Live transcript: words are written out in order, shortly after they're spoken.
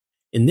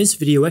In this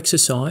video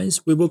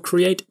exercise, we will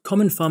create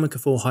common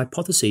pharmacophore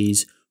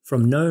hypotheses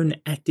from known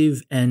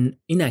active and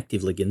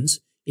inactive ligands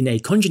in a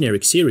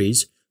congeneric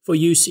series for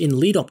use in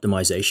lead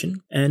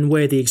optimization, and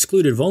where the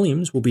excluded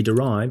volumes will be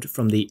derived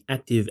from the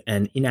active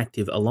and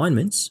inactive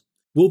alignments.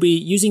 We'll be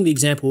using the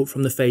example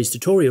from the phase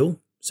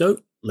tutorial, so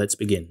let's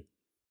begin.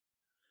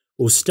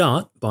 We'll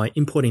start by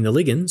importing the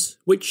ligands,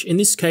 which in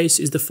this case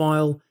is the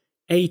file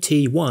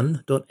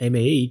at1.maegz.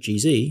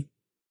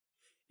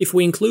 If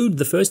we include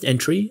the first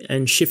entry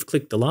and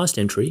shift-click the last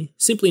entry,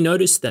 simply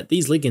notice that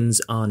these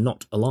ligands are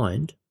not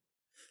aligned.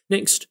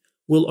 Next,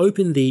 we'll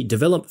open the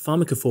Develop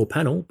Pharmacophore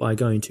panel by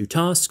going to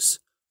Tasks,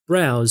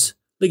 Browse,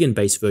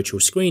 Ligand-Based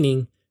Virtual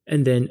Screening,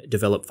 and then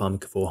Develop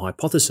Pharmacophore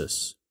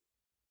Hypothesis.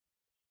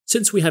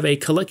 Since we have a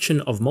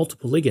collection of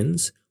multiple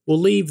ligands, we'll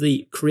leave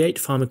the Create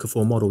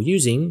Pharmacophore Model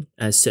Using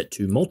as set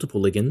to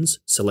Multiple Ligands,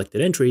 Selected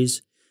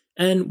Entries,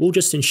 and we'll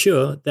just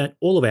ensure that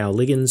all of our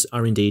ligands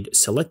are indeed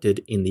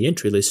selected in the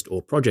entry list or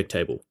project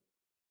table.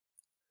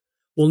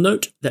 We'll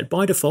note that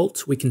by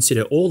default we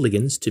consider all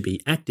ligands to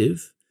be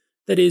active,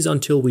 that is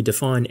until we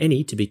define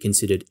any to be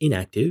considered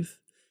inactive.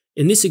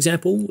 In this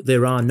example,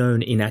 there are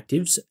known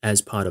inactives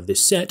as part of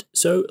this set,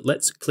 so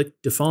let's click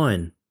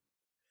Define.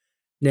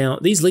 Now,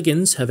 these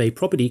ligands have a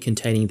property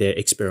containing their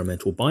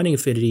experimental binding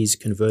affinities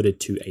converted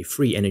to a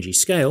free energy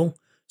scale,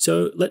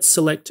 so let's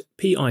select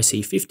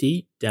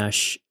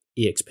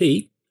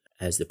PIC50-EXP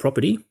as the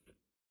property.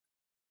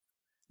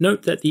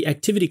 Note that the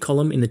activity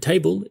column in the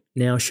table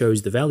now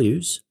shows the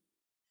values.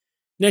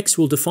 Next,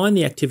 we'll define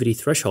the activity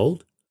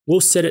threshold.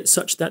 We'll set it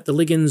such that the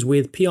ligands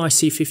with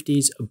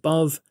PIC50s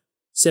above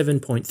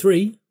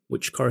 7.3,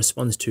 which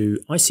corresponds to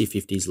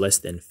IC50s less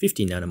than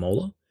 50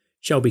 nanomolar,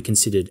 shall be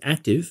considered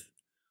active,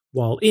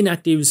 while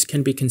inactives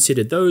can be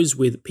considered those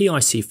with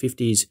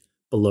PIC50s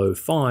below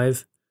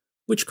 5,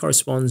 which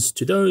corresponds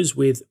to those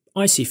with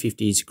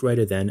IC50s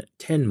greater than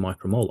 10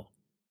 micromolar.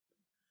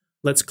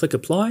 Let's click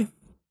Apply,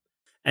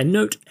 and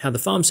note how the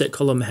PharmSet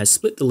column has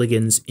split the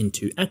ligands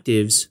into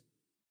actives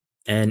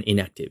and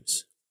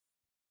inactives.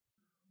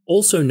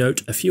 Also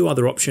note a few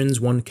other options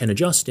one can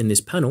adjust in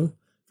this panel.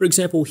 For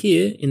example,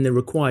 here in the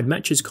Required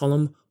Matches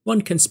column,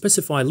 one can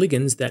specify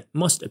ligands that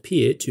must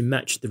appear to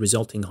match the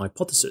resulting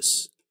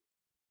hypothesis.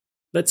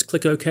 Let's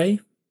click OK.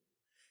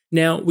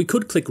 Now, we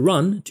could click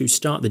Run to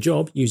start the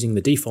job using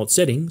the default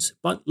settings,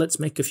 but let's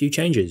make a few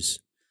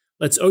changes.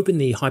 Let's open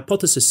the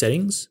Hypothesis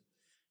settings.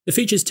 The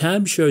Features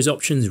tab shows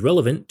options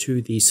relevant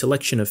to the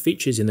selection of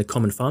features in the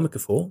common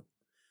pharmacophore.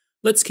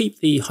 Let's keep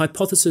the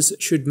hypothesis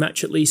should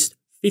match at least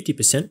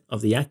 50%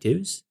 of the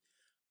actives,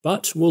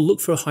 but we'll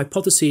look for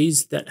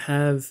hypotheses that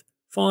have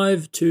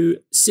 5 to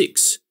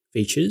 6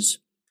 features,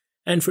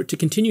 and for it to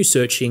continue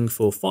searching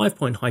for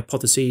 5-point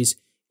hypotheses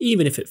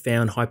even if it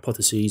found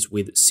hypotheses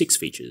with 6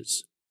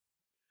 features.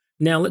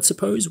 Now let's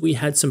suppose we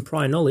had some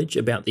prior knowledge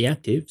about the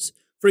actives.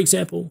 For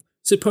example,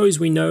 suppose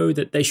we know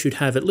that they should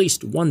have at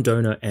least one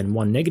donor and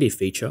one negative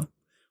feature.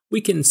 We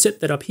can set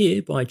that up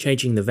here by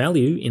changing the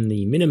value in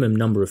the minimum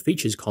number of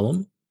features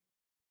column.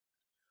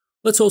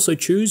 Let's also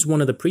choose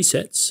one of the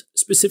presets,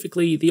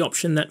 specifically the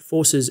option that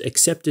forces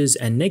acceptors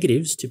and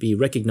negatives to be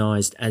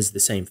recognized as the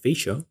same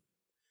feature.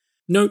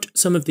 Note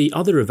some of the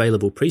other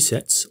available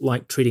presets,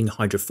 like treating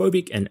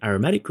hydrophobic and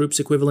aromatic groups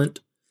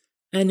equivalent,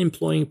 and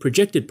employing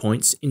projected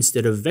points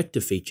instead of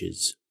vector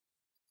features.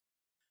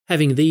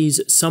 Having these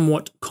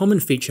somewhat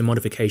common feature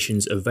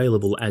modifications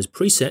available as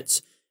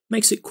presets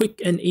makes it quick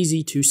and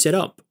easy to set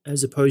up,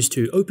 as opposed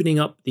to opening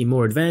up the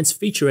more advanced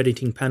feature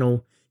editing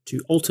panel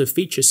to alter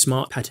feature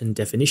smart pattern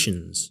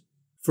definitions.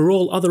 For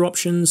all other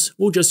options,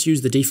 we'll just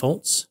use the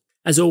defaults.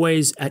 As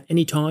always, at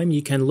any time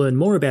you can learn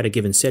more about a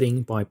given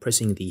setting by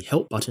pressing the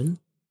Help button.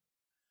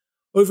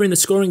 Over in the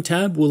Scoring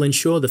tab, we'll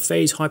ensure the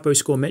phase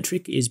hyposcore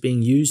metric is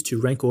being used to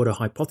rank order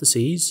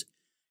hypotheses.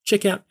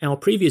 Check out our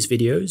previous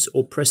videos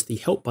or press the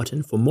Help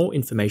button for more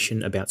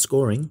information about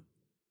scoring.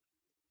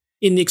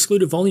 In the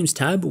Excluded Volumes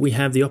tab, we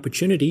have the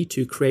opportunity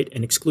to create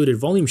an excluded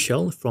volume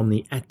shell from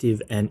the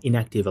active and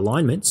inactive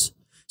alignments.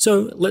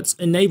 So let's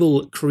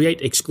enable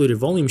Create Excluded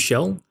Volume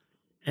Shell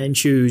and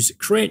choose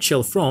Create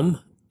Shell from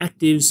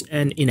Actives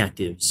and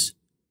Inactives.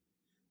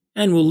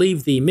 And we'll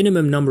leave the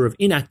minimum number of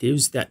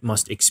inactives that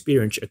must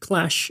experience a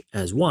clash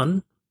as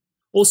 1.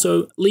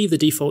 Also, leave the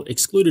default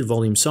excluded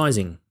volume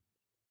sizing.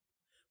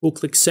 We'll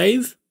click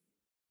Save.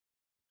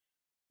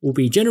 We'll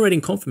be generating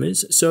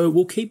conformers, so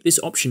we'll keep this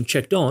option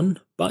checked on,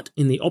 but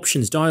in the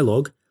Options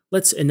dialog,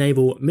 let's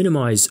enable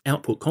Minimize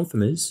Output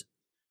Conformers.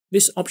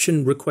 This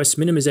option requests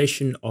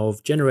minimization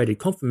of generated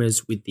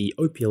conformers with the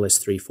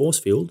OPLS3 force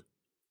field.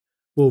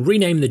 We'll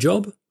rename the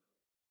job.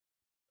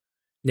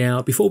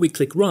 Now, before we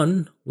click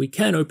Run, we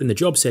can open the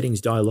Job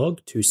Settings dialog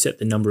to set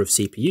the number of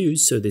CPUs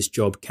so this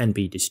job can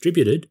be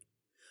distributed.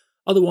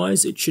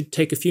 Otherwise, it should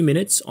take a few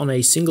minutes on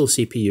a single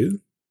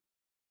CPU.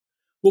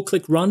 We'll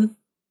click Run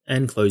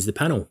and close the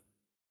panel.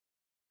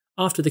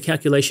 After the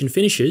calculation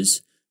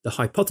finishes, the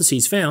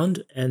hypotheses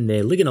found and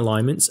their ligand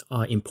alignments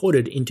are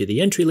imported into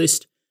the entry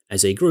list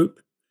as a group.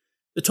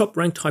 The top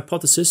ranked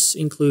hypothesis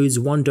includes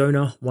one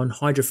donor, one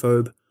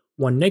hydrophobe,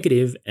 1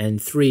 negative,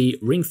 and 3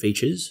 ring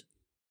features.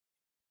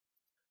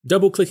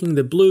 Double-clicking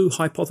the blue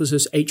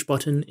Hypothesis H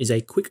button is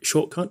a quick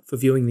shortcut for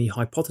viewing the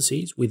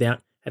hypotheses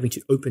without having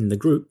to open the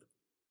group.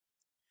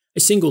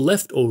 A single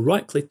left or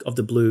right click of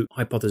the blue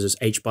Hypothesis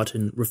H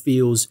button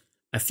reveals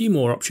a few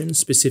more options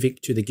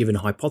specific to the given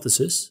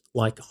hypothesis,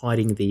 like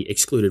hiding the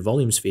excluded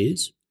volume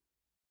spheres.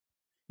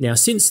 Now,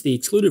 since the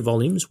excluded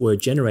volumes were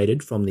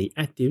generated from the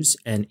actives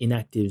and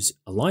inactives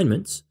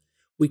alignments,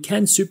 we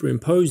can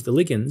superimpose the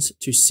ligands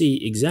to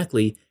see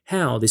exactly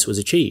how this was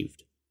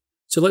achieved.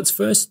 So let's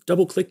first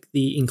double-click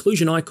the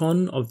inclusion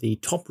icon of the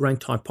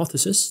top-ranked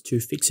hypothesis to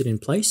fix it in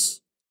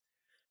place.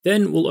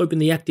 Then we'll open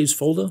the actives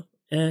folder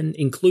and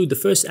include the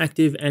first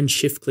active and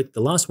shift-click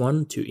the last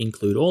one to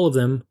include all of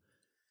them.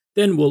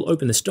 Then we'll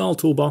open the style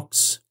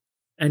toolbox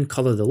and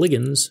color the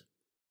ligands,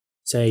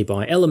 say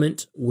by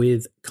element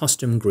with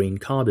custom green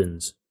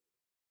carbons.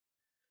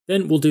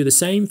 Then we'll do the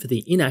same for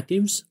the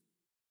inactives,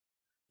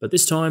 but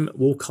this time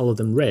we'll color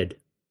them red.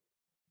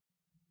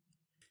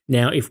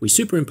 Now, if we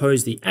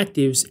superimpose the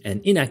actives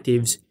and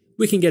inactives,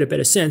 we can get a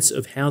better sense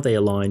of how they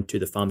align to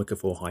the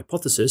pharmacophore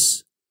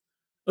hypothesis.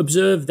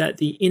 Observe that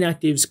the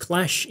inactives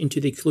clash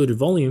into the excluded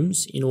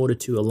volumes in order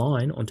to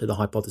align onto the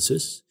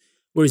hypothesis,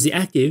 whereas the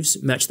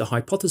actives match the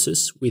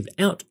hypothesis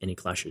without any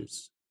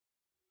clashes.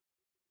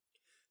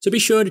 So be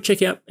sure to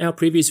check out our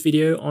previous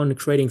video on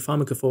creating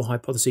pharmacophore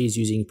hypotheses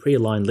using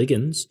pre-aligned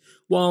ligands,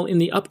 while in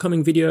the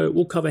upcoming video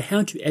we'll cover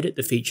how to edit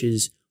the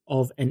features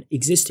of an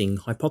existing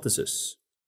hypothesis.